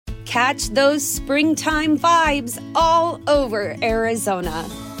Catch those springtime vibes all over Arizona.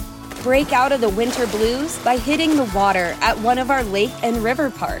 Break out of the winter blues by hitting the water at one of our lake and river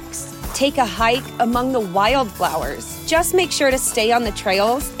parks. Take a hike among the wildflowers. Just make sure to stay on the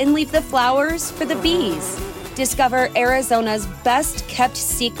trails and leave the flowers for the bees. Discover Arizona's best-kept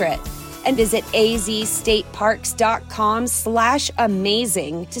secret and visit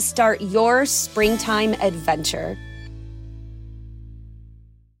azstateparks.com/amazing to start your springtime adventure.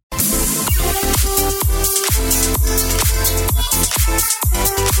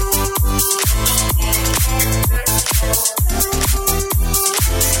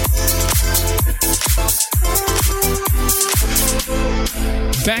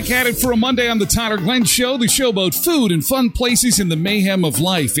 Back at it for a Monday on the Tyler Glenn Show, the show about food and fun places in the mayhem of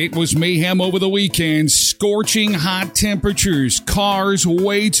life. It was mayhem over the weekend. Scorching hot temperatures. Cars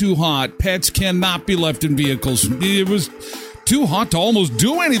way too hot. Pets cannot be left in vehicles. It was too hot to almost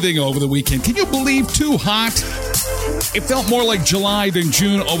do anything over the weekend. Can you believe too hot? It felt more like July than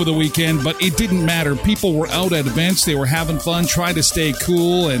June over the weekend, but it didn't matter. People were out at events. They were having fun, trying to stay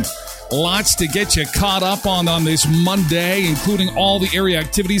cool, and lots to get you caught up on this Monday, including all the area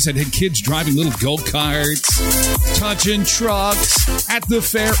activities that had kids driving little go-karts, touching trucks at the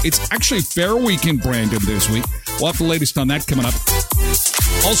fair. It's actually Fair Week in Brandon this week. We'll have the latest on that coming up.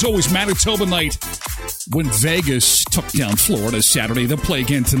 Also, it was Manitoba night when Vegas took down Florida Saturday. They'll play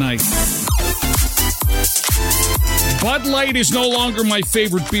again tonight. Bud Light is no longer my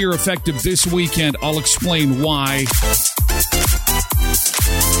favorite beer effective this weekend. I'll explain why.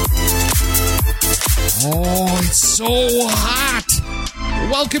 Oh, it's so hot.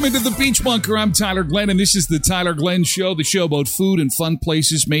 Welcome into the Beach Bunker. I'm Tyler Glenn, and this is the Tyler Glenn Show, the show about food and fun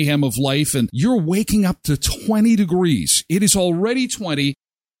places, mayhem of life. And you're waking up to 20 degrees. It is already 20.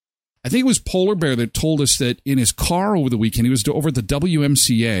 I think it was Polar Bear that told us that in his car over the weekend, he was over at the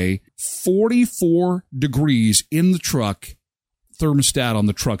WMCA, 44 degrees in the truck. Thermostat on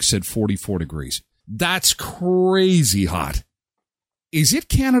the truck said 44 degrees. That's crazy hot. Is it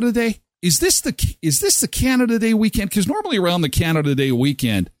Canada Day? Is this the Canada Day weekend? Because normally around the Canada Day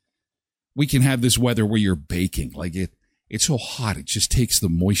weekend, we can have this weather where you're baking. Like it's so hot, it just takes the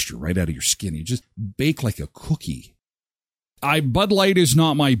moisture right out of your skin. You just bake like a cookie. Bud Light is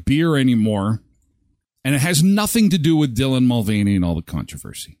not my beer anymore, and it has nothing to do with Dylan Mulvaney and all the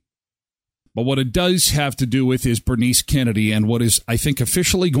controversy. But what it does have to do with is Bernice Kennedy, and what is, I think,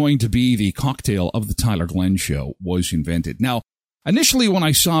 officially going to be the cocktail of the Tyler Glenn Show was invented. Now, initially, when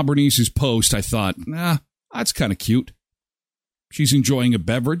I saw Bernice's post, I thought, that's kind of cute. She's enjoying a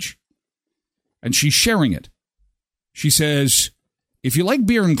beverage, and she's sharing it. She says, if you like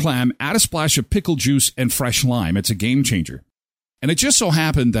beer and clam, add a splash of pickle juice and fresh lime. It's a game changer. And it just so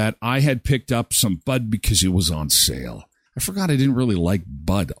happened that I had picked up some Bud because it was on sale. I forgot I didn't really like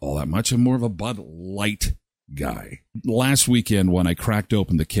Bud all that much. I'm more of a Bud Light guy. Last weekend, when I cracked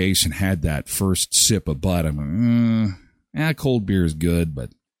open the case and had that first sip of Bud, I'm like, cold beer is good, but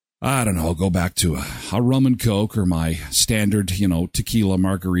I don't know. I'll go back to a rum and Coke or my standard, tequila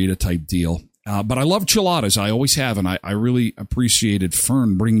margarita type deal. But I love chiladas. I always have, and I really appreciated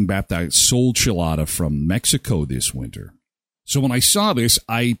Fern bringing back that soul chilada from Mexico this winter. So when I saw this,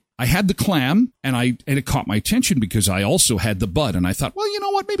 I had the clam, and it caught my attention because I also had the Bud, and I thought, well, you know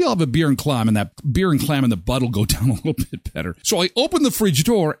what? Maybe I'll have a beer and clam, and that beer and clam and the Bud will go down a little bit better. So I opened the fridge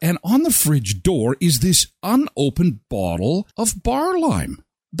door, and on the fridge door is this unopened bottle of bar lime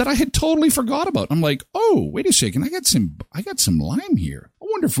that I had totally forgot about. I'm like, oh, wait a second, I got some lime here. I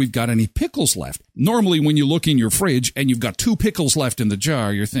wonder if we've got any pickles left. Normally, when you look in your fridge and you've got 2 pickles left in the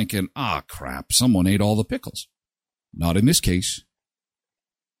jar, you're thinking, crap, someone ate all the pickles. Not in this case.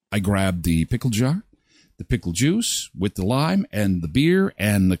 I grabbed the pickle jar, the pickle juice with the lime and the beer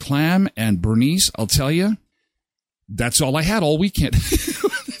and the clam, and Bernice, I'll tell you, that's all I had all weekend.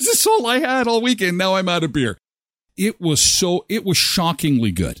 This is all I had all weekend. Now I'm out of beer. It was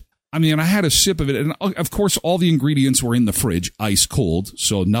shockingly good. I mean, I had a sip of it, and of course, all the ingredients were in the fridge, ice cold,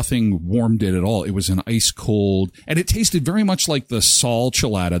 so nothing warmed it at all. It was an ice cold, and it tasted very much like the Sol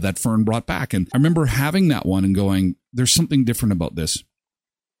Chilada that Fern brought back. And I remember having that one and going, there's something different about this,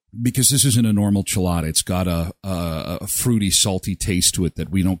 because this isn't a normal chilada. It's got a fruity, salty taste to it that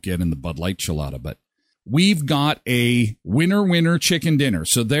we don't get in the Bud Light Chilada. But we've got a winner chicken dinner.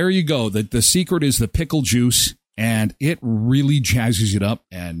 So there you go. The secret is the pickle juice. And it really jazzes it up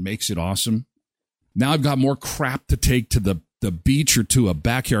and makes it awesome. Now I've got more crap to take to the beach or to a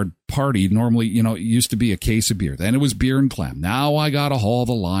backyard party. Normally, it used to be a case of beer. Then it was beer and clam. Now I got to haul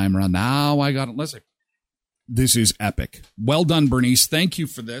the lime around. Now I got to, listen, this is epic. Well done, Bernice. Thank you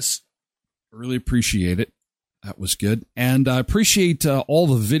for this. I really appreciate it. That was good. And I appreciate all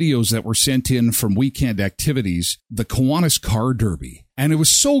the videos that were sent in from weekend activities, the Kiwanis Car Derby. And it was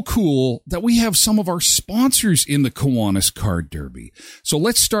so cool that we have some of our sponsors in the Kiwanis Car Derby. So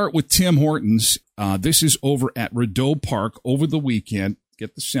let's start with Tim Hortons. This is over at Rideau Park over the weekend.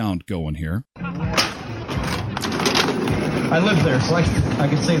 Get the sound going here. I live there, so I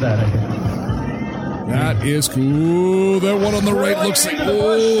can say that, I guess. That is cool. That one on the right looks like,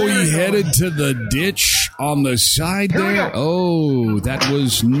 oh, he headed to the ditch on the side there. Oh, that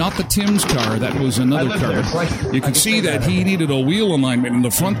was not the Tim's car. That was another car. You can see that he needed a wheel alignment in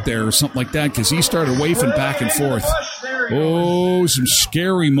the front there or something like that because he started wafting back and forth. Oh, some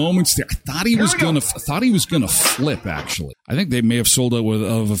scary moments there. I thought he was gonna flip, actually. I think they may have sold out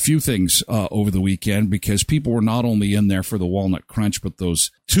of a few things over the weekend because people were not only in there for the walnut crunch, but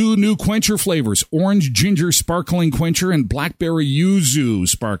those 2 new quencher flavors, orange ginger sparkling quencher and blackberry yuzu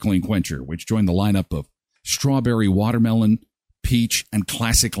sparkling quencher, which joined the lineup of strawberry watermelon, peach, and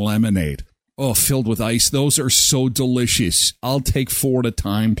classic lemonade. Oh, filled with ice. Those are so delicious. I'll take 4 at a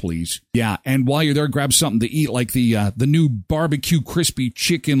time, please. Yeah, and while you're there, grab something to eat like the new barbecue crispy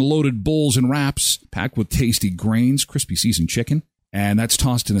chicken loaded bowls and wraps packed with tasty grains, crispy seasoned chicken. And that's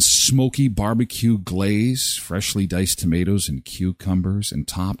tossed in a smoky barbecue glaze, freshly diced tomatoes and cucumbers, and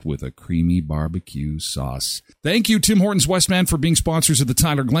topped with a creamy barbecue sauce. Thank you, Tim Hortons Westman, for being sponsors of the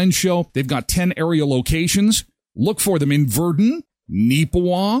Tyler Glenn Show. They've got 10 area locations. Look for them in Verdun,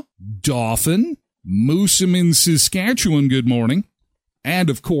 Neepawa, Dauphin, Moosomin, Saskatchewan, good morning, and,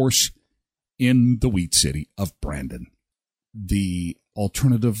 of course, in the Wheat City of Brandon. The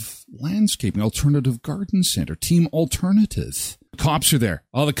Alternative Landscaping, Alternative Garden Center, Team Alternative. Cops are there.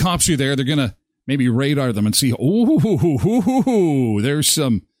 Oh, the cops are there. They're going to maybe radar them and see, there's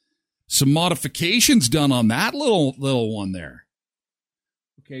some modifications done on that little one there.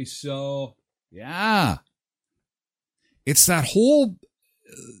 Okay, so, yeah. It's that whole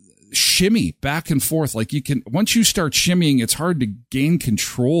shimmy back and forth. Like once you start shimmying, it's hard to gain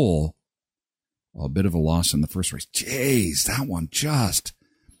control. Well, a bit of a loss in the first race. Jeez, that one just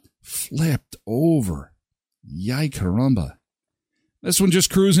flipped over. Yike caramba. This one just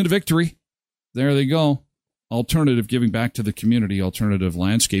cruising to victory. There they go. Alternative giving back to the community, Alternative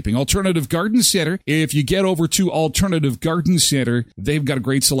Landscaping, Alternative Garden Center. If you get over to Alternative Garden Center, they've got a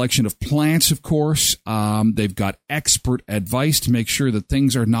great selection of plants, of course. They've got expert advice to make sure that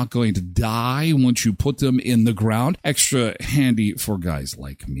things are not going to die once you put them in the ground. Extra handy for guys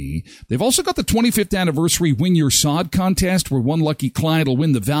like me. They've also got the 25th anniversary Win Your Sod contest, where one lucky client will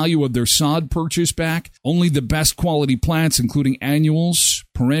win the value of their sod purchase back. Only the best quality plants, including annuals,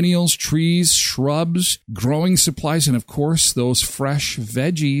 perennials, trees, shrubs, growing supplies, and of course, those fresh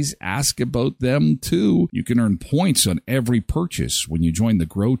veggies. Ask about them too. You can earn points on every purchase when you join the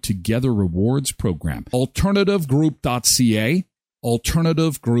Grow Together Rewards program. AlternativeGroup.ca.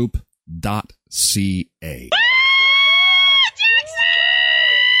 AlternativeGroup.ca.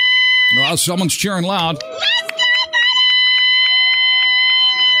 Well, someone's cheering loud.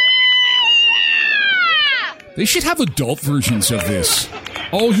 They should have adult versions of this.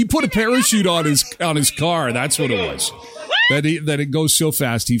 Oh, he put a parachute on his car. That's what it was. That it goes so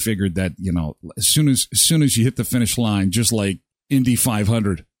fast. He figured that, as soon as you hit the finish line, just like Indy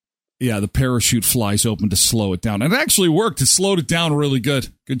 500, yeah, the parachute flies open to slow it down. And it actually worked. It slowed it down really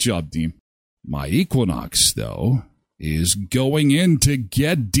good. Good job, Dean. My Equinox, though, is going in to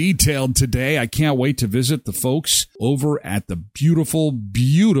get detailed today. I can't wait to visit the folks over at the beautiful,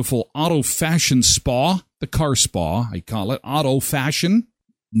 beautiful Auto Fashion Spa, the car spa, I call it, Auto Fashion.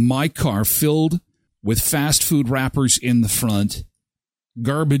 My car filled with fast food wrappers in the front,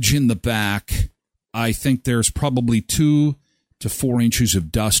 garbage in the back. I think there's probably 2 to 4 inches of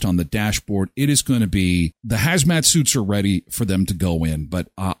dust on the dashboard. It is going to be, the hazmat suits are ready for them to go in, but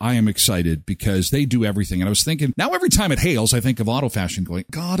I am excited because they do everything. And I was thinking, now every time it hails, I think of Auto Fashion going,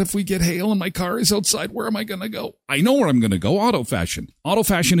 God, if we get hail and my car is outside, where am I going to go? I know where I'm going to go, Auto Fashion. Auto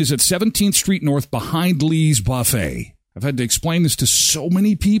Fashion is at 17th Street North behind Lee's Buffet. I've had to explain this to so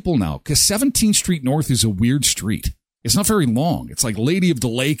many people now because 17th Street North is a weird street. It's not very long. It's like Lady of the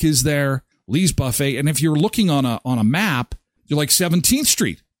Lake is there, Lee's Buffet, and if you're looking on a map, you're like 17th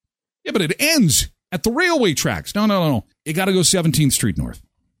Street. Yeah, but it ends at the railway tracks. No. You got to go 17th Street North.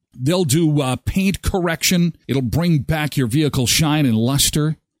 They'll do paint correction. It'll bring back your vehicle shine and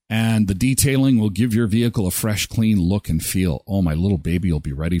luster, and the detailing will give your vehicle a fresh, clean look and feel. Oh, my little baby will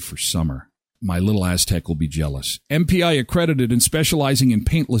be ready for summer. my little Aztec will be jealous. MPI accredited and specializing in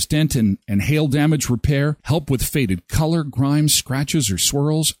paintless dent and hail damage repair, help with faded color, grimes, scratches, or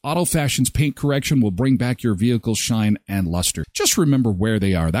swirls. Auto Fashion's paint correction will bring back your vehicle's shine and luster. Just remember where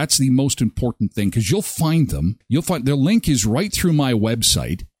they are. That's the most important thing, because you'll find them. Their link is right through my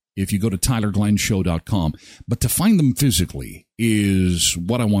website if you go to TylerGlennShow.com. But to find them physically is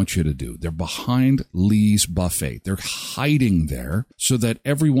what I want you to do. They're behind Lee's Buffet. They're hiding there so that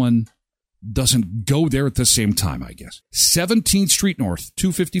everyone doesn't go there at the same time, I guess. 17th Street North,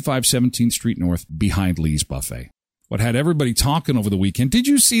 255 17th Street North, behind Lee's Buffet. What had everybody talking over the weekend? Did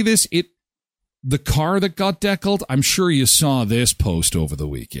you see this? The car that got deckled? I'm sure you saw this post over the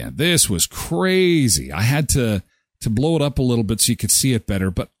weekend. This was crazy. I had to blow it up a little bit so you could see it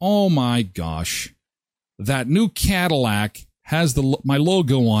better. But oh my gosh, that new Cadillac has my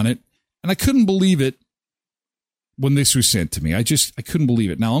logo on it, and I couldn't believe it when this was sent to me. I couldn't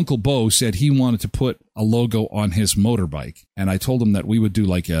believe it. Now, Uncle Bo said he wanted to put a logo on his motorbike, and I told him that we would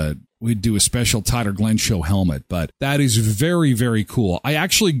do we'd do a special Tyler Glenn Show helmet, but that is very, very cool. I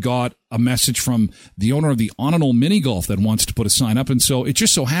actually got a message from the owner of the On and Ol Mini Golf that wants to put a sign up, and so it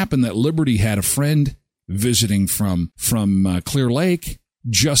just so happened that Liberty had a friend visiting from Clear Lake,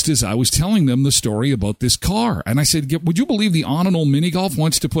 just as I was telling them the story about this car. And I said, would you believe the On and Ol Mini Golf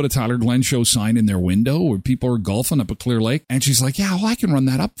wants to put a Tyler Glenn Show sign in their window where people are golfing up at Clear Lake? And she's like, yeah, well, I can run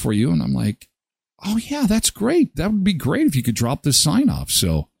that up for you. And I'm like, oh, yeah, that's great. That would be great if you could drop this sign off.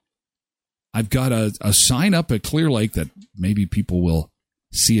 So I've got a sign up at Clear Lake that maybe people will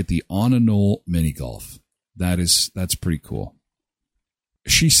see at the On and Ol Mini Golf. That's pretty cool.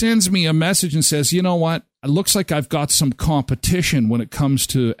 She sends me a message and says, you know what? It looks like I've got some competition when it comes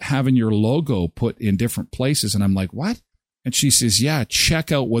to having your logo put in different places. And I'm like, what? And she says, yeah,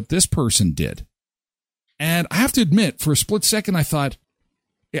 check out what this person did. And I have to admit, for a split second, I thought,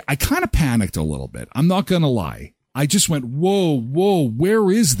 I kind of panicked a little bit. I'm not going to lie. I just went, whoa, where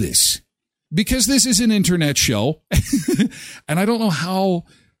is this? Because this is an internet show. And I don't know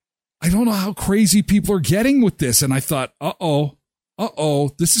how crazy people are getting with this. And I thought,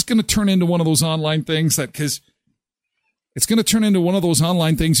 this is going to turn into one of those online things because it's going to turn into one of those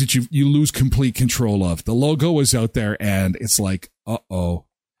online things that you lose complete control of. The logo is out there and it's like,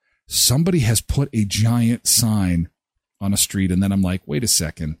 somebody has put a giant sign on a street. And then I'm like, wait a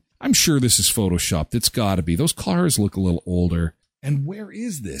second. I'm sure this is Photoshopped. It's got to be. Those cars look a little older. And where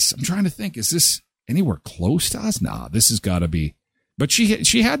is this? I'm trying to think. Is this anywhere close to us? Nah, this has got to be. But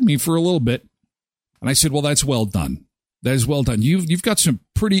she had me for a little bit. And I said, well, that's well done. That is well done. You've got some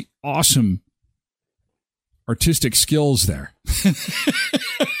pretty awesome artistic skills there.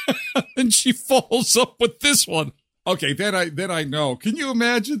 And she follows up with this one. Okay, then I know. Can you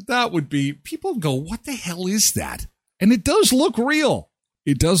imagine? That would be, people go, what the hell is that? And it does look real.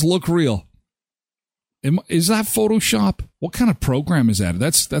 It does look real. Is that Photoshop? What kind of program is that?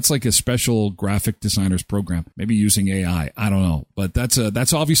 That's like a special graphic designer's program. Maybe using AI. I don't know. But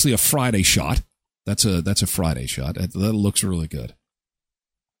that's obviously a Friday shot. That's a Friday shot. That looks really good.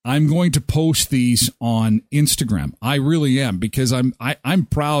 I'm going to post these on Instagram. I really am, because I'm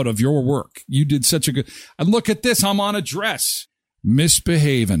proud of your work. You did such a good. And look at this. I'm on a dress.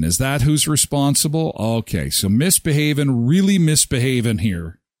 Misbehaving. Is that who's responsible? Okay, so really misbehaving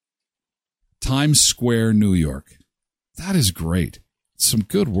here. Times Square, New York. That is great. Some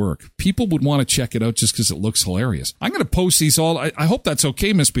good work. People would want to check it out just because it looks hilarious. I'm going to post these all. I hope that's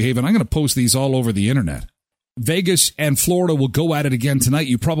okay, Misbehaving. I'm going to post these all over the internet. Vegas and Florida will go at it again tonight.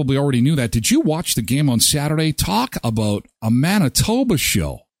 You probably already knew that. Did you watch the game on Saturday? Talk about a Manitoba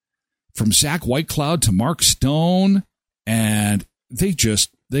show. From Zach Whitecloud to Mark Stone. And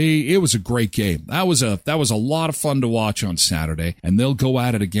it was a great game. That was a lot of fun to watch on Saturday. And they'll go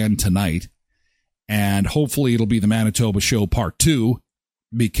at it again tonight. And hopefully it'll be the Manitoba show part 2.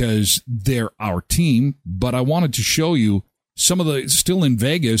 Because they're our team. But I wanted to show you some of the, still in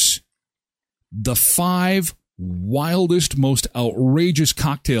Vegas, the 5 wildest, most outrageous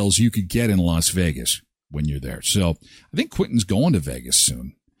cocktails you could get in Las Vegas when you're there. So I think Quentin's going to Vegas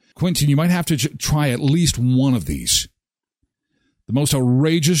soon. Quentin, you might have to try at least one of these. The most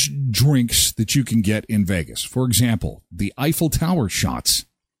outrageous drinks that you can get in Vegas. For example, the Eiffel Tower shots.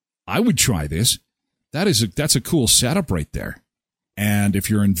 I would try this. That's a cool setup right there. And if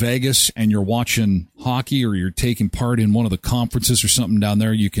you're in Vegas and you're watching hockey or you're taking part in one of the conferences or something down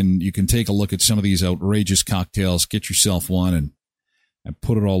there, you can take a look at some of these outrageous cocktails, get yourself one and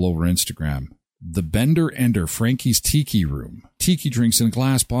put it all over Instagram. The Bender Ender, Frankie's Tiki Room. Tiki drinks in a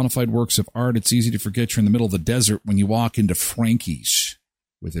glass, bona fide works of art. It's easy to forget you're in the middle of the desert when you walk into Frankie's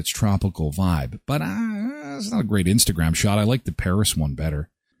with its tropical vibe. But it's not a great Instagram shot. I like the Paris one better.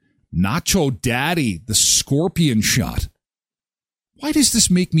 Nacho Daddy, the scorpion shot. Why does this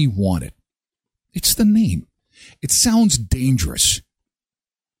make me want it? It's the name. It sounds dangerous.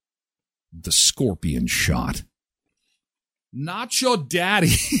 The scorpion shot. Nacho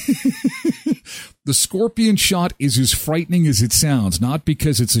Daddy. The scorpion shot is as frightening as it sounds, not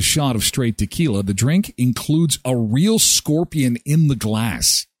because it's a shot of straight tequila. The drink includes a real scorpion in the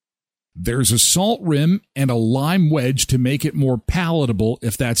glass. There's a salt rim and a lime wedge to make it more palatable,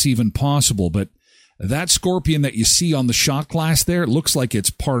 if that's even possible. But that scorpion that you see on the shot glass there, it looks like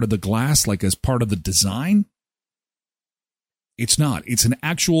it's part of the glass, like as part of the design. It's not. It's an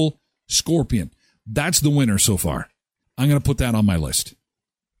actual scorpion. That's the winner so far. I'm going to put that on my list.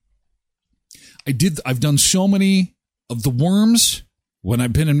 I've done so many of the worms when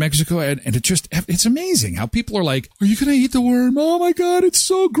I've been in Mexico, and it's amazing how people are like, are you going to eat the worm? Oh my God, it's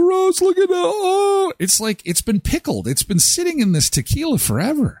so gross. Look at it. Oh, it's like it's been pickled. It's been sitting in this tequila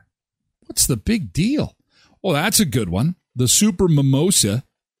forever. What's the big deal? Oh, that's a good one. The Super Mimosa,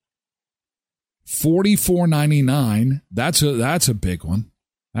 $44.99. That's a big one.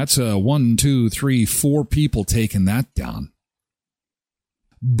 That's 1, 2, 3, 4 people taking that down.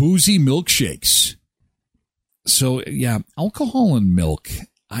 Boozy milkshakes. So, yeah, alcohol and milk.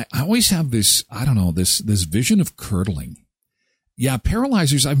 I always have this, I don't know, this vision of curdling. Yeah,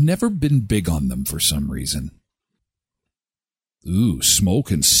 paralyzers, I've never been big on them for some reason. Ooh, smoke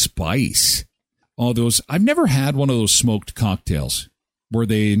and spice. Oh, I've never had one of those smoked cocktails where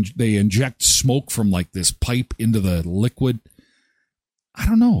they inject smoke from like this pipe into the liquid. I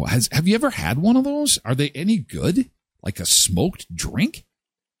don't know. Have you ever had one of those? Are they any good? Like a smoked drink?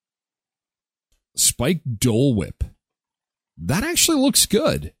 Spiked Dole Whip. That actually looks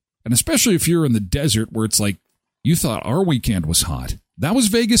good. And especially if you're in the desert where it's like, you thought our weekend was hot. That was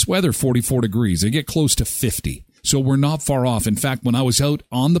Vegas weather, 44 degrees. They get close to 50. So we're not far off. In fact, when I was out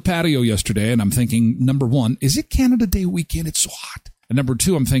on the patio yesterday and I'm thinking, number one, is it Canada Day weekend? It's so hot. And number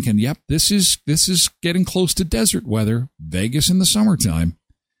two, I'm thinking, yep, this is getting close to desert weather. Vegas in the summertime.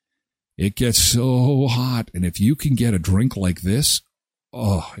 It gets so hot. And if you can get a drink like this,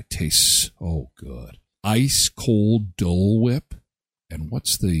 oh, it tastes so good. Ice cold Dole Whip. And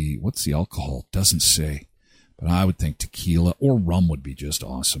what's the alcohol? Doesn't say. But I would think tequila or rum would be just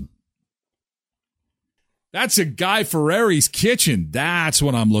awesome. That's a Guy Fieri's kitchen. That's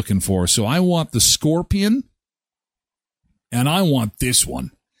what I'm looking for. So I want the Scorpion, and I want this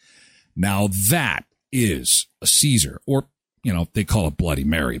one. Now that is a Caesar, or, they call it Bloody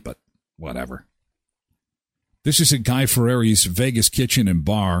Mary, but whatever. This is a Guy Fieri's Vegas kitchen and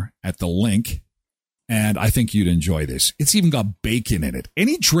bar at the Link, and I think you'd enjoy this. It's even got bacon in it.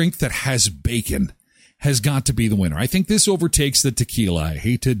 Any drink that has bacon has got to be the winner. I think this overtakes the tequila. I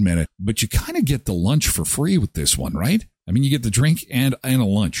hate to admit it, but you kind of get the lunch for free with this one, right? I mean, you get the drink and a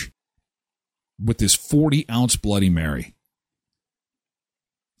lunch with this 40-ounce Bloody Mary.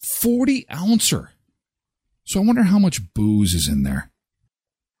 40-ouncer. So I wonder how much booze is in there.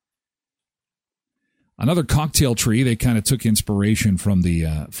 Another cocktail tree. They kind of took inspiration from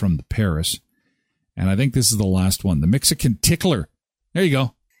the Paris, and I think this is the last one. The Mexican Tickler. There you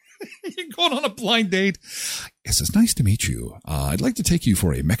go. You're going on a blind date. Yes, it's nice to meet you. I'd like to take you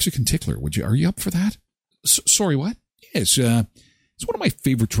for a Mexican Tickler. Are you up for that? Sorry, what? Yes, it's one of my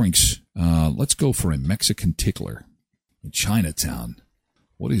favorite drinks. Let's go for a Mexican Tickler in Chinatown.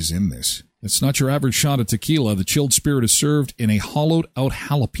 What is in this? It's not your average shot of tequila. The chilled spirit is served in a hollowed-out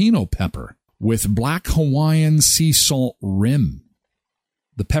jalapeno pepper with black Hawaiian sea salt rim.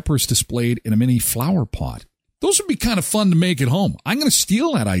 The pepper is displayed in a mini flower pot. Those would be kind of fun to make at home. I'm going to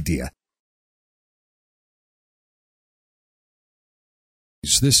steal that idea.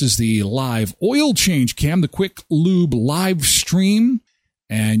 This is the live oil change cam, the Quick Lube live stream.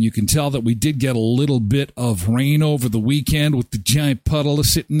 And you can tell that we did get a little bit of rain over the weekend with the giant puddle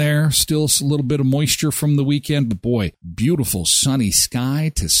sitting there. Still a little bit of moisture from the weekend. But boy, beautiful sunny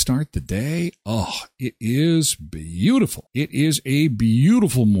sky to start the day. Oh, it is beautiful. It is a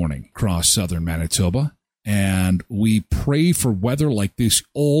beautiful morning across southern Manitoba. And we pray for weather like this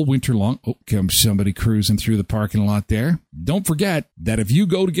all winter long. Oh, comes somebody cruising through the parking lot there. Don't forget that if you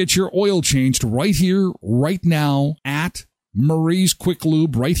go to get your oil changed right here, right now at Murray's Quick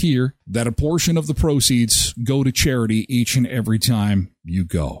Lube right here, that a portion of the proceeds go to charity each and every time you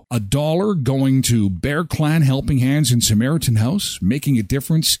go. $1 going to Bear Clan Helping Hands in Samaritan House, making a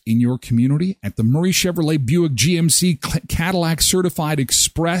difference in your community at the Murray Chevrolet Buick GMC Cadillac Certified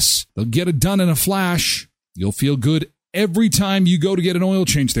Express. They'll get it done in a flash. You'll feel good every time you go to get an oil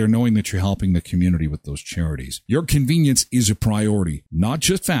change there, knowing that you're helping the community with those charities. Your convenience is a priority, not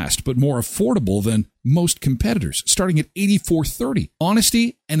just fast, but more affordable than most competitors, starting at $84.30.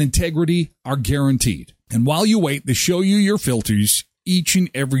 Honesty and integrity are guaranteed. And while you wait, they show you your filters each and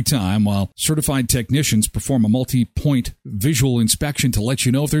every time, while certified technicians perform a multi-point visual inspection to let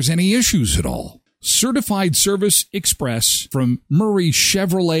you know if there's any issues at all. Certified Service Express from Murray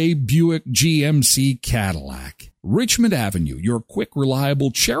Chevrolet Buick GMC Cadillac. Richmond Avenue, your quick,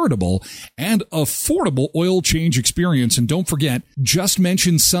 reliable, charitable, and affordable oil change experience. And don't forget, just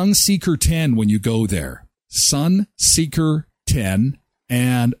mention Sunseeker 10 when you go there. Sunseeker 10,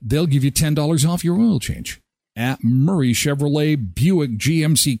 and they'll give you $10 off your oil change at Murray Chevrolet Buick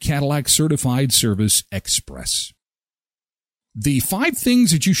GMC Cadillac Certified Service Express. The 5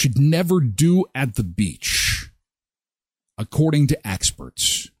 things that you should never do at the beach, according to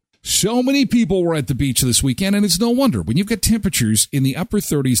experts. So many people were at the beach this weekend, and it's no wonder. When you've got temperatures in the upper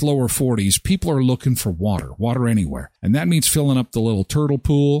 30s, lower 40s, people are looking for water anywhere. And that means filling up the little turtle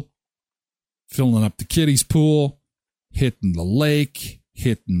pool, filling up the kiddies pool, hitting the lake,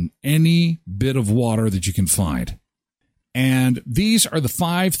 hitting any bit of water that you can find. And these are the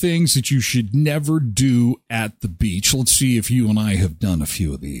 5 things that you should never do at the beach. Let's see if you and I have done a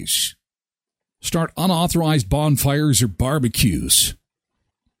few of these. Start unauthorized bonfires or barbecues.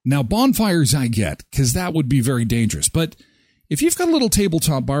 Now, bonfires I get, because that would be very dangerous. But if you've got a little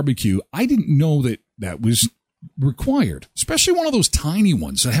tabletop barbecue, I didn't know that that was required. Especially one of those tiny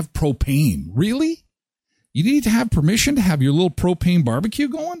ones that have propane. Really? You need to have permission to have your little propane barbecue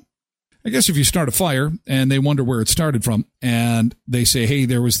going? I guess if you start a fire and they wonder where it started from and they say, hey,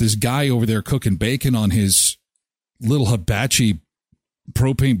 there was this guy over there cooking bacon on his little hibachi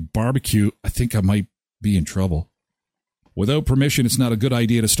propane barbecue, I think I might be in trouble. Without permission, it's not a good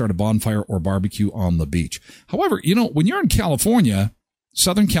idea to start a bonfire or barbecue on the beach. However, you know, when you're in California,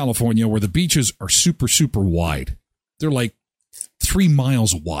 Southern California, where the beaches are super, super wide, they're like 3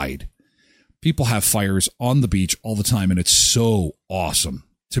 miles wide. People have fires on the beach all the time, and it's so awesome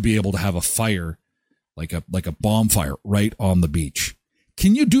to be able to have a fire, like a bonfire right on the beach.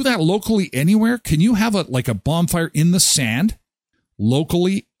 Can you do that locally anywhere? Can you have a bonfire in the sand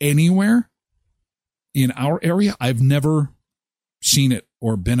locally anywhere in our area? I've never seen it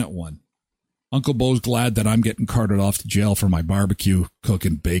or been at one. Uncle Bo's glad that I'm getting carted off to jail for my barbecue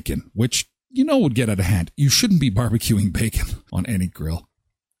cooking bacon, which, you know, would get out of hand. You shouldn't be barbecuing bacon on any grill.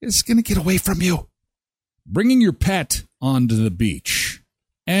 It's going to get away from you. Bringing your pet onto the beach.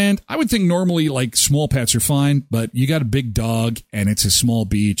 And I would think normally, like, small pets are fine, but you got a big dog and it's a small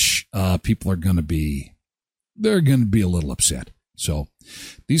beach. People are going to be a little upset. So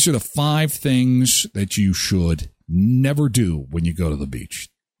these are the 5 things that you should never do when you go to the beach.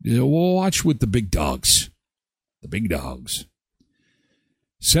 Watch with the big dogs. The big dogs.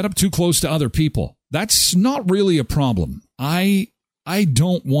 Set up too close to other people. That's not really a problem. I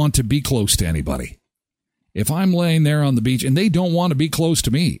don't want to be close to anybody. If I'm laying there on the beach and they don't want to be close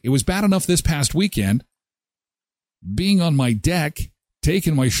to me, it was bad enough this past weekend, being on my deck,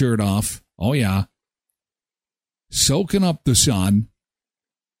 taking my shirt off, oh yeah, soaking up the sun,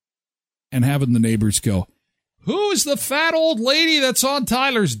 and having the neighbors go, who's the fat old lady that's on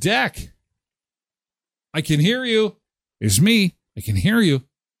Tyler's deck? I can hear you. It's me. I can hear you.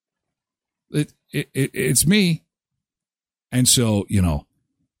 It's me. And so, you know,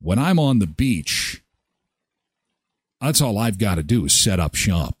 when I'm on the beach, that's all I've got to do is set up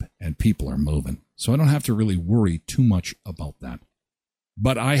shop and people are moving. So I don't have to really worry too much about that.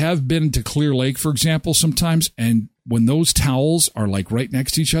 But I have been to Clear Lake, for example, sometimes. And when those towels are like right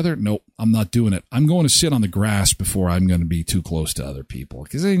next to each other, nope, I'm not doing it. I'm going to sit on the grass before I'm going to be too close to other people.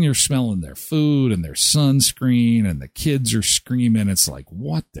 Because then you're smelling their food and their sunscreen and the kids are screaming. It's like,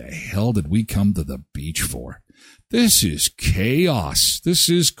 what the hell did we come to the beach for? This is chaos. This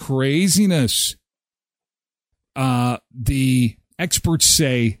is craziness. The experts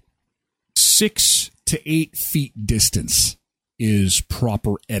say 6 to 8 feet distance is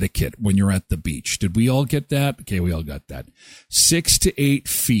proper etiquette when you're at the beach. Did we all get that? Okay, we all got that. 6 to 8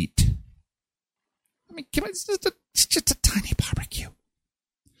 feet. I mean, it's just a tiny barbecue.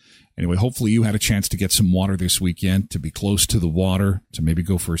 Anyway, hopefully you had a chance to get some water this weekend, to be close to the water, to maybe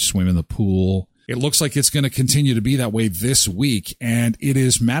go for a swim in the pool. It looks like it's going to continue to be that way this week. And it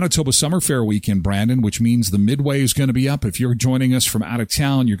is Manitoba Summer Fair week in Brandon, which means the Midway is going to be up. If you're joining us from out of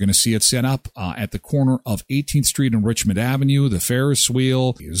town, you're going to see it set up at the corner of 18th Street and Richmond Avenue. The Ferris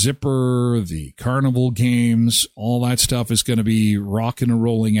wheel, the zipper, the carnival games, all that stuff is going to be rocking and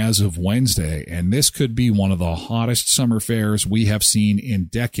rolling as of Wednesday. And this could be one of the hottest summer fairs we have seen in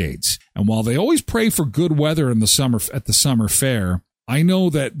decades. And while they always pray for good weather in the summer at the summer fair, I know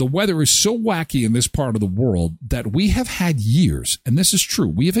that the weather is so wacky in this part of the world that we have had years, and this is true,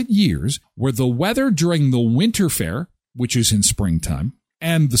 we have had years where the weather during the winter fair, which is in springtime,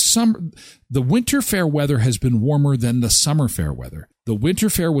 and the winter fair weather has been warmer than the summer fair weather. The winter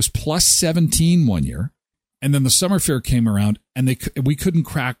fair was plus 17 one year, and then the summer fair came around, and we couldn't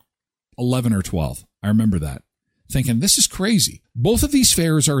crack 11 or 12. I remember that, thinking, this is crazy. Both of these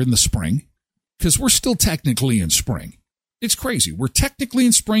fairs are in the spring, because we're still technically in spring. It's crazy. We're technically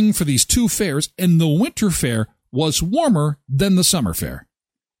in spring for these two fairs, and the winter fair was warmer than the summer fair.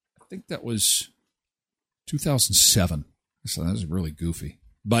 I think that was 2007. So that was really goofy.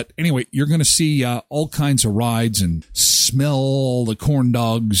 But anyway, you're going to see all kinds of rides and smell the corn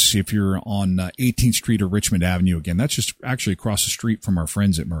dogs if you're on 18th Street or Richmond Avenue. Again, that's just actually across the street from our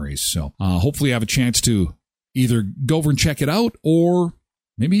friends at Murray's. So hopefully you have a chance to either go over and check it out, or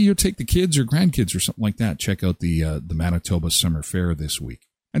maybe you'll take the kids or grandkids or something like that. Check out the Manitoba Summer Fair this week.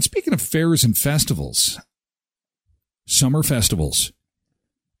 And speaking of fairs and festivals, summer festivals,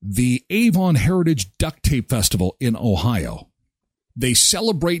 the Avon Heritage Duct Tape Festival in Ohio. They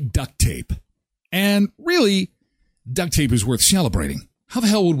celebrate duct tape. And really, duct tape is worth celebrating. How the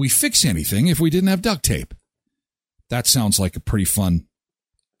hell would we fix anything if we didn't have duct tape? That sounds like a pretty fun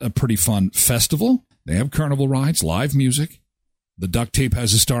festival. They have carnival rides, live music. The duct tape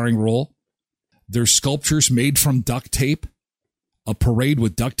has a starring role. There's sculptures made from duct tape, a parade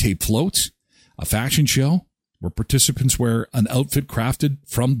with duct tape floats, a fashion show where participants wear an outfit crafted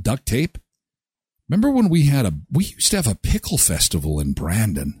from duct tape. Remember when we used to have a pickle festival in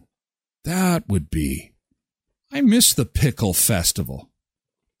Brandon? I miss the pickle festival.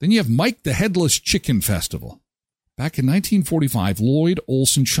 Then you have Mike the Headless Chicken Festival. Back in 1945, Lloyd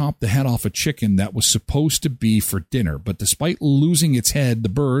Olson chopped the head off a chicken that was supposed to be for dinner, but despite losing its head, the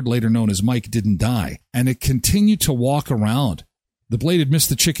bird, later known as Mike, didn't die, and it continued to walk around. The blade had missed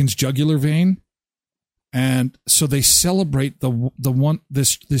the chicken's jugular vein, and so they celebrate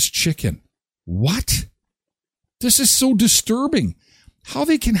this chicken. What? This is so disturbing. How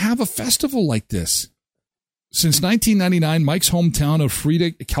they can have a festival like this? Since 1999, Mike's hometown of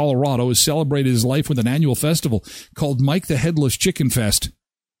Frida, Colorado, has celebrated his life with an annual festival called Mike the Headless Chicken Fest.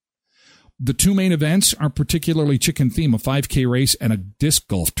 The two main events are particularly chicken theme, a 5K race and a disc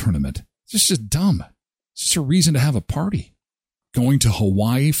golf tournament. It's just dumb. It's just a reason to have a party. Going to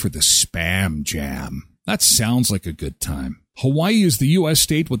Hawaii for the Spam Jam. That sounds like a good time. Hawaii is the U.S.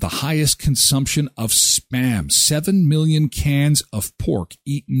 state with the highest consumption of Spam. 7 million cans of pork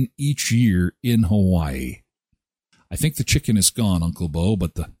eaten each year in Hawaii. I think the chicken is gone, Uncle Bo,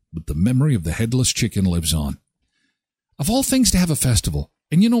 but the memory of the headless chicken lives on. Of all things to have a festival.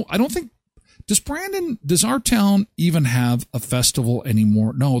 And I don't think, does our town even have a festival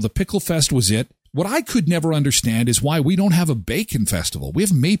anymore? No, the Pickle Fest was it. What I could never understand is why we don't have a bacon festival. We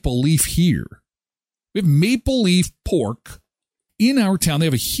have Maple Leaf here. We have Maple Leaf pork in our town. They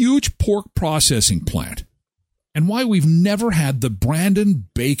have a huge pork processing plant. And why we've never had the Brandon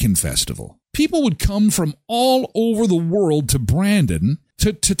Bacon Festival. People would come from all over the world to Brandon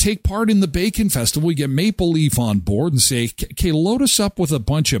to take part in the Bacon Festival. We get Maple Leaf on board and say, okay, load us up with a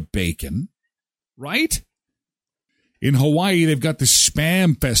bunch of bacon, right? In Hawaii, they've got the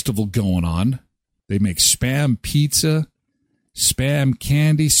Spam Festival going on. They make Spam pizza, Spam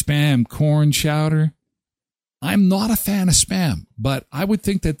candy, Spam corn chowder. I'm not a fan of Spam, but I would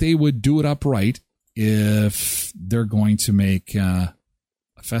think that they would do it upright if they're going to make a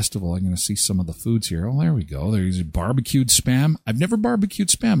festival. I'm going to see some of the foods here. Oh, there we go. There's barbecued Spam. I've never barbecued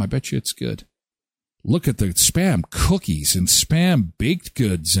Spam. I bet you it's good. Look at the Spam cookies and Spam baked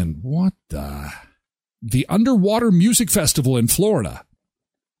goods and what the Underwater Music Festival in Florida.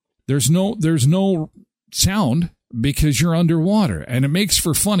 There's no sound because you're underwater, and it makes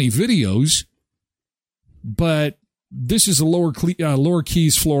for funny videos. But this is Lower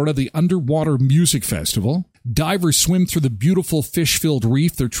Keys, Florida, the Underwater Music Festival. Divers swim through the beautiful fish-filled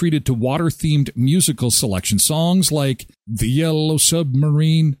reef. They're treated to water-themed musical selection. Songs like The Yellow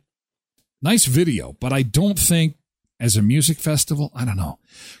Submarine. Nice video, but I don't think as a music festival, I don't know.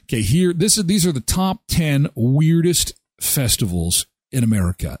 Okay, these are the top 10 weirdest festivals in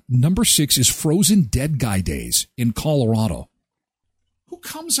America. Number 6 is Frozen Dead Guy Days in Colorado. Who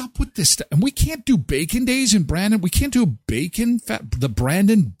comes up with this stuff? And we can't do Bacon Days in Brandon. We can't do the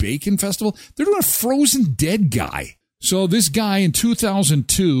Brandon Bacon Festival. They're doing a Frozen Dead guy. So this guy in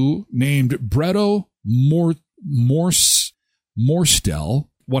 2002 named Bretto Morstel.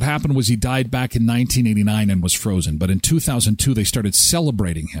 What happened was he died back in 1989 and was frozen. But in 2002, they started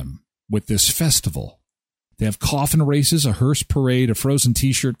celebrating him with this festival. They have coffin races, a hearse parade, a frozen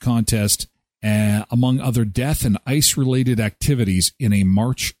T-shirt contest, among other death and ice-related activities in a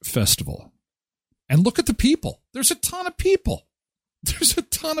March festival. And look at the people. There's a ton of people. There's a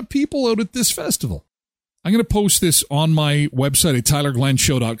ton of people out at this festival. I'm going to post this on my website at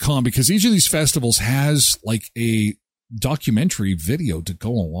tylerglenshow.com because each of these festivals has like a documentary video to go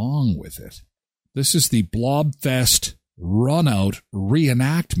along with it. This is the Blobfest Runout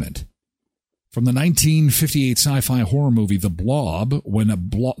reenactment from the 1958 sci-fi horror movie The Blob, when the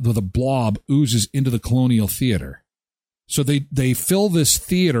blob oozes into the Colonial Theater. So they fill this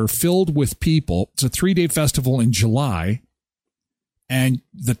theater filled with people. It's a 3-day festival in July. And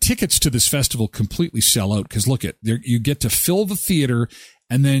the tickets to this festival completely sell out because look you get to fill the theater,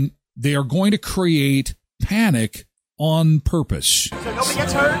 and then they are going to create panic on purpose. So nobody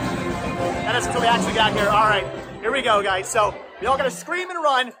gets hurt? That is until we actually got here. All right, here we go, guys. So we all gotta scream and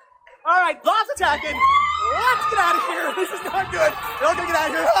run. All right, Blob's attacking. Let's get out of here. This is not good. We're all gonna get out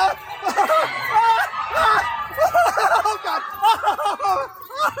of here. Oh God.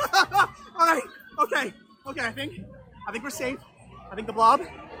 All right. Okay. I think we're safe. I think the Blob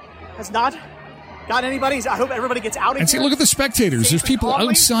has not got anybody. I hope everybody gets out of here. And see, look at the spectators. There's people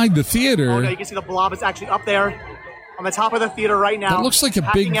outside the theater. Oh, no, you can see the Blob is actually up there on the top of the theater right now. That looks like a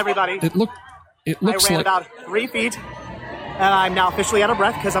big. Everybody. It looks I ran about 3 feet, and I'm now officially out of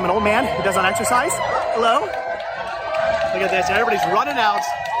breath because I'm an old man who doesn't exercise. Hello. Look at this. Everybody's running out.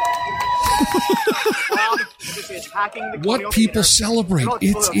 What people celebrate.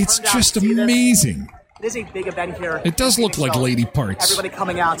 It's just amazing. It is a big event here. It does look like lady parts. Everybody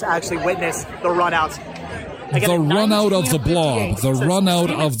coming out to actually witness the run out. The run out of the Blob. The run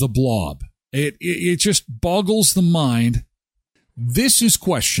out of the Blob. It just boggles the mind. This is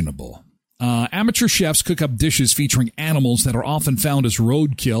questionable. Amateur chefs cook up dishes featuring animals that are often found as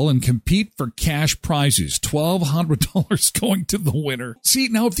roadkill and compete for cash prizes. $1,200 going to the winner. See,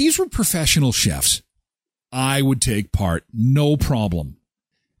 now if these were professional chefs, I would take part. No problem.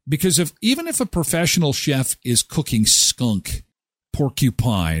 Because even if a professional chef is cooking skunk,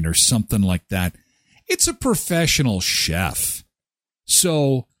 porcupine, or something like that, it's a professional chef.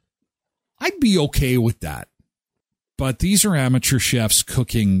 So I'd be okay with that. But these are amateur chefs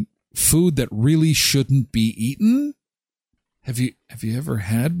cooking food that really shouldn't be eaten. Have you ever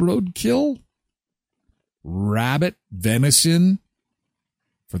had roadkill? Rabbit, venison?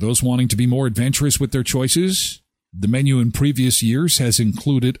 For those wanting to be more adventurous with their choices, the menu in previous years has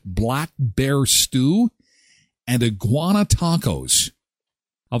included black bear stew and iguana tacos.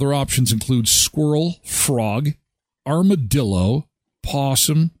 Other options include squirrel, frog, armadillo,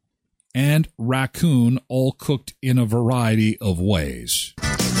 possum, and raccoon, all cooked in a variety of ways.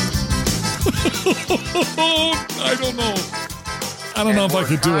 I don't know if I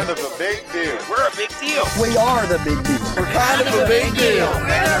could do it. We're kind of a big deal. We're a big deal. We are the big deal. We're kind of a big deal. We're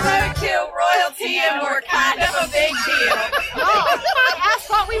the roadkill royalty, and we're kind of a big deal. Oh, I asked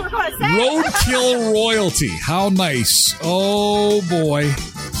what we were going to say. Roadkill royalty. How nice. Oh, boy.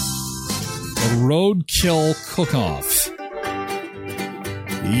 The roadkill cook-off.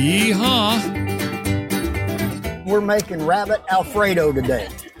 Yeehaw. We're making rabbit Alfredo today.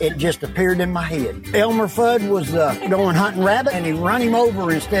 It just appeared in my head. Elmer Fudd was going hunting rabbit, and he run him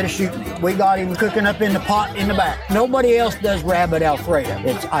over instead of shooting him. We got him cooking up in the pot in the back. Nobody else does rabbit Alfredo.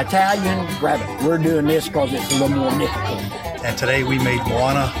 It's Italian rabbit. We're doing this because it's a little more difficult. And today we made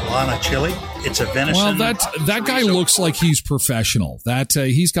Lana chili. It's a venison. Well, that guy looks like he's professional.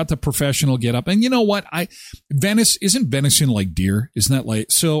 He's got the professional get up. And you know what? Isn't venison like deer? Isn't that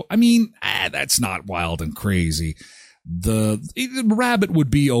like, so, I mean, that's not wild and crazy. The rabbit would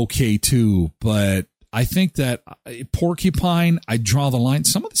be okay too, but I think that porcupine, I draw the line.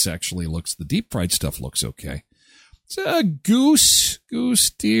 Some of this actually the deep fried stuff looks okay. It's goose,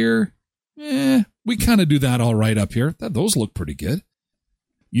 deer. We kind of do that all right up here. Those look pretty good.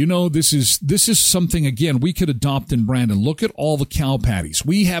 You know, this is something, again, we could adopt in Brandon. Look at all the cow patties.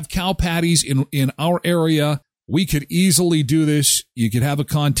 We have cow patties in our area. We could easily do this. You could have a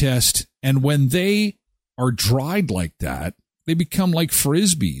contest. And when they are dried like that, they become like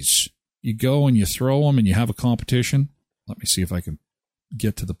Frisbees. You go and you throw them and you have a competition. Let me see if I can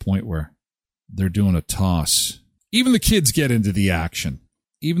get to the point where they're doing a toss. Even the kids get into the action.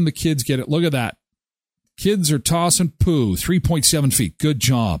 Even the kids get it. Look at that. Kids are tossing poo, 3.7 feet. Good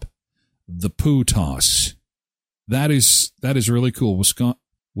job. The poo toss. That is really cool.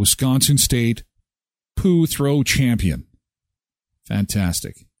 Wisconsin State poo throw champion.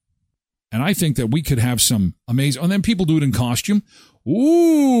 Fantastic. And I think that we could have some amazing, and then people do it in costume.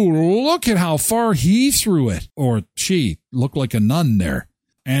 Ooh, look at how far he threw it. Or she looked like a nun there.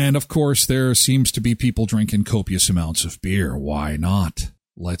 And of course, there seems to be people drinking copious amounts of beer. Why not?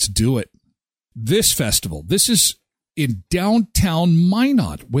 Let's do it. This festival, this is in downtown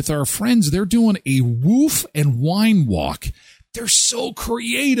Minot with our friends. They're doing a woof and wine walk. They're so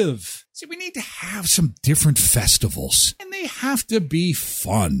creative. See, we need to have some different festivals, and they have to be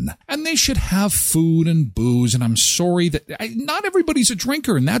fun, and they should have food and booze. And I'm sorry that not everybody's a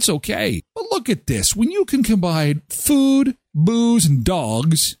drinker, and that's okay. But look at this. When you can combine food, booze, and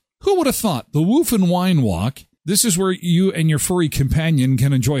dogs, who would have thought? The Woof and Wine Walk. This is where you and your furry companion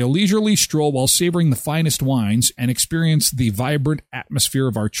can enjoy a leisurely stroll while savoring the finest wines and experience the vibrant atmosphere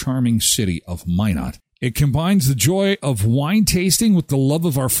of our charming city of Minot. It combines the joy of wine tasting with the love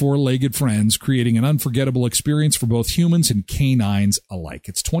of our four-legged friends, creating an unforgettable experience for both humans and canines alike.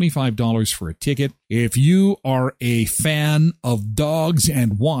 It's $25 for a ticket. If you are a fan of dogs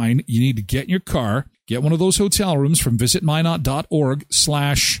and wine, you need to get in your car, get one of those hotel rooms from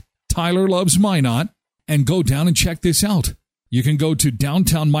visitminot.org/TylerLovesMinot, and go down and check this out. You can go to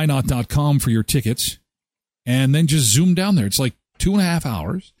downtownminot.com for your tickets, and then just zoom down there. It's like 2.5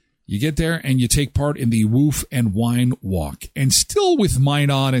 hours. You get there and you take part in the Woof and Wine Walk. And still with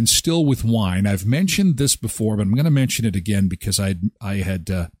Minot and still with wine, I've mentioned this before, but I'm going to mention it again because I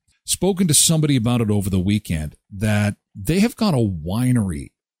had spoken to somebody about it over the weekend, that they have got a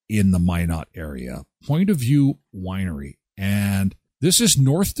winery in the Minot area, Point of View Winery. And this is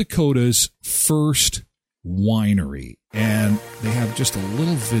North Dakota's first winery. And they have just a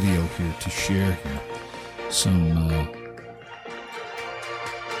little video here to share here.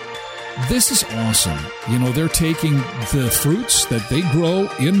 This is awesome. You know, they're taking the fruits that they grow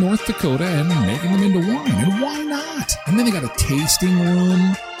in North Dakota and making them into wine. And why not? And then they got a tasting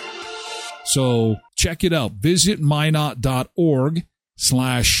room. So check it out. Visit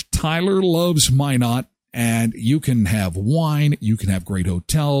minot.org/TylerLovesMinot. And you can have wine. You can have great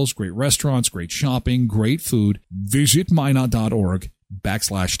hotels, great restaurants, great shopping, great food. Visit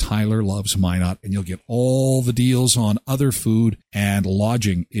minot.org/TylerLovesMinot, and you'll get all the deals on other food and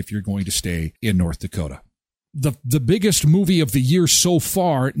lodging if you're going to stay in North Dakota. The biggest movie of the year so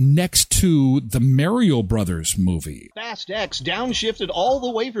far, next to the Mario Brothers movie. Fast X downshifted all the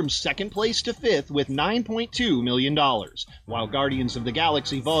way from second place to fifth with $9.2 million, while Guardians of the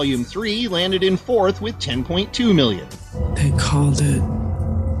Galaxy Volume 3 landed in fourth with $10.2 million. They called it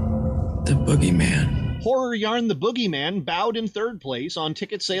the Boogeyman. Horror yarn The Boogeyman bowed in third place on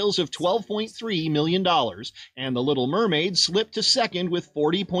ticket sales of $12.3 million, and The Little Mermaid slipped to second with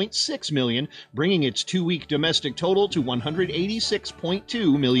 $40.6 million, bringing its two-week domestic total to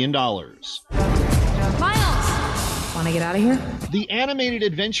 $186.2 million. Want to get out of here? The animated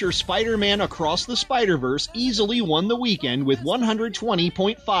adventure Spider-Man Across the Spider-Verse easily won the weekend with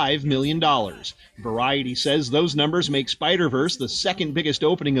 $120.5 million. Variety says those numbers make Spider-Verse the second biggest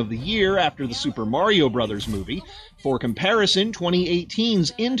opening of the year after the Super Mario Brothers movie. For comparison,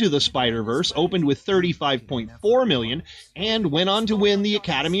 2018's Into the Spider-Verse opened with $35.4 million and went on to win the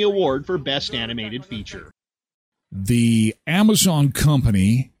Academy Award for Best Animated Feature. The Amazon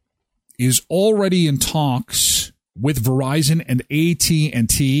company is already in talks with Verizon and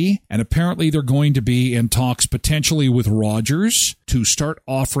AT&T, and apparently they're going to be in talks potentially with Rogers to start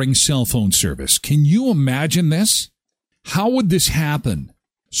offering cell phone service. Can you imagine this? How would this happen?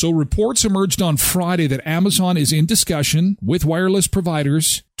 So reports emerged on Friday that Amazon is in discussion with wireless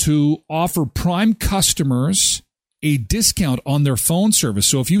providers to offer Prime customers a discount on their phone service.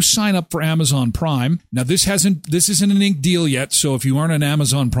 So if you sign up for Amazon Prime, now this isn't an ink deal yet, so if you aren't an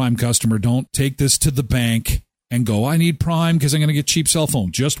Amazon Prime customer, don't take this to the bank and go, I need Prime because I'm going to get cheap cell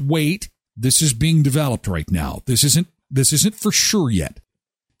phone. Just wait. This is being developed right now. This isn't for sure yet,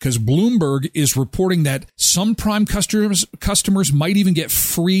 because Bloomberg is reporting that some Prime customers might even get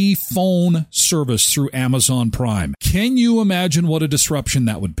free phone service through Amazon Prime. Can you imagine what a disruption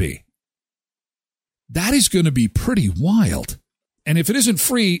that would be? That is going to be pretty wild. And if it isn't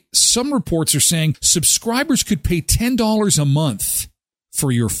free, some reports are saying subscribers could pay $10 a month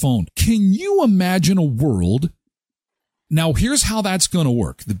for your phone. Can you imagine a world? Now, here's how that's going to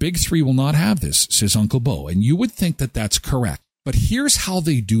work. The big three will not have this, says Uncle Bo. And you would think that that's correct. But here's how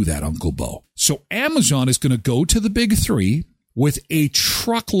they do that, Uncle Bo. So Amazon is going to go to the big three with a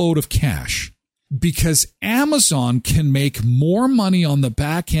truckload of cash, because Amazon can make more money on the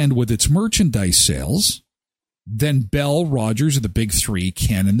back end with its merchandise sales than Bell, Rogers, or the big three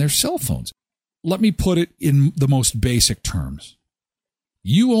can in their cell phones. Let me put it in the most basic terms.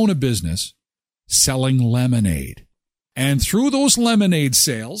 You own a business selling lemonade. And through those lemonade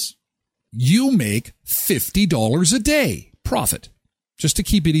sales, you make $50 a day profit, just to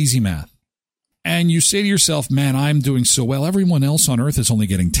keep it easy math. And you say to yourself, man, I'm doing so well. Everyone else on earth is only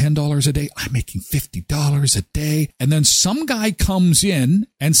getting $10 a day. I'm making $50 a day. And then some guy comes in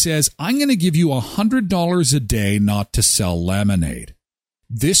and says, I'm going to give you $100 a day not to sell lemonade.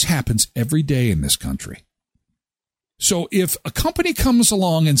 This happens every day in this country. So if a company comes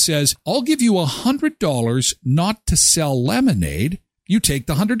along and says, I'll give you $100 not to sell lemonade, you take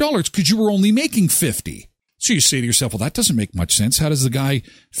the $100 because you were only making $50. So you say to yourself, well, that doesn't make much sense. How does the guy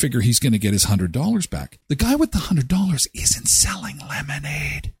figure he's going to get his $100 back? The guy with the $100 isn't selling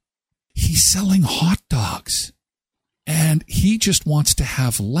lemonade. He's selling hot dogs. And he just wants to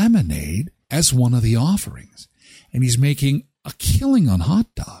have lemonade as one of the offerings. And he's making a killing on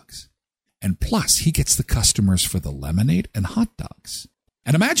hot dogs. And plus, he gets the customers for the lemonade and hot dogs.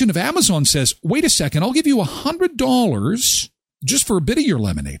 And imagine if Amazon says, wait a second, I'll give you $100 just for a bit of your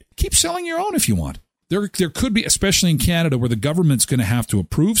lemonade. Keep selling your own if you want. There could be, especially in Canada, where the government's going to have to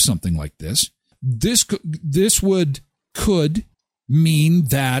approve something like this. This could mean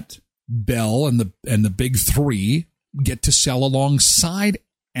that Bell and the big three get to sell alongside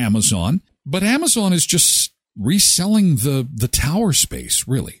Amazon, but Amazon is just reselling the tower space,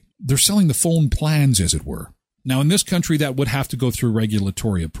 really. They're selling the phone plans, as it were. Now, in this country, that would have to go through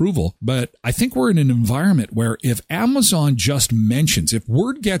regulatory approval, but I think we're in an environment where if Amazon just mentions, if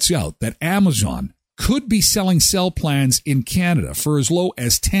word gets out that Amazon could be selling cell plans in Canada for as low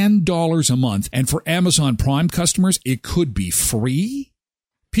as $10 a month, and for Amazon Prime customers, it could be free,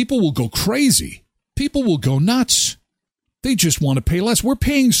 people will go crazy. People will go nuts. They just want to pay less. We're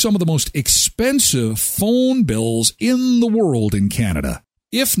paying some of the most expensive phone bills in the world in Canada,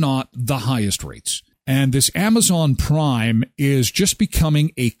 if not the highest rates. And this Amazon Prime is just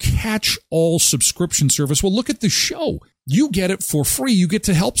becoming a catch-all subscription service. Well, look at the show. You get it for free. You get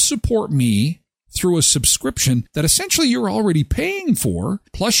to help support me through a subscription that essentially you're already paying for.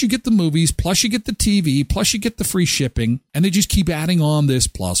 Plus you get the movies, plus you get the TV, plus you get the free shipping. And they just keep adding on this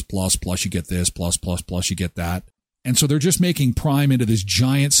plus you get this, plus you get that. And so they're just making Prime into this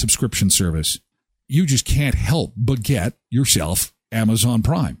giant subscription service. You just can't help but get yourself Amazon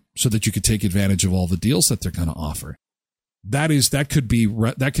Prime so that you could take advantage of all the deals that they're going to offer. That could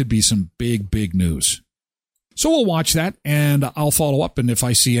be some big news. So we'll watch that, and I'll follow up, and if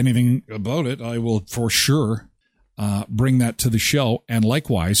I see anything about it, I will for sure bring that to the show. And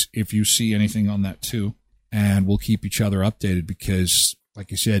likewise, if you see anything on that too, and we'll keep each other updated because,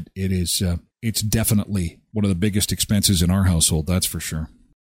 like I said, it's definitely one of the biggest expenses in our household, that's for sure.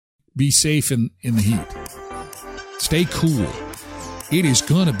 Be safe in the heat. Stay cool. It is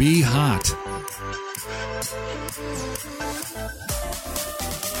going to be hot.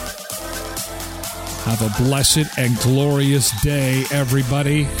 Have a blessed and glorious day,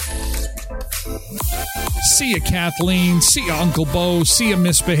 everybody. See you, Kathleen. See you, Uncle Bo. See you,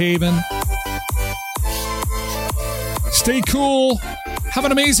 Misbehaving. Stay cool. Have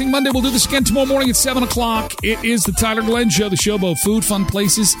an amazing Monday. We'll do this again tomorrow morning at 7 o'clock. It is the Tyler Glenn Show, the show about food, fun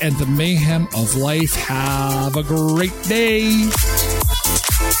places, and the mayhem of life. Have a great day.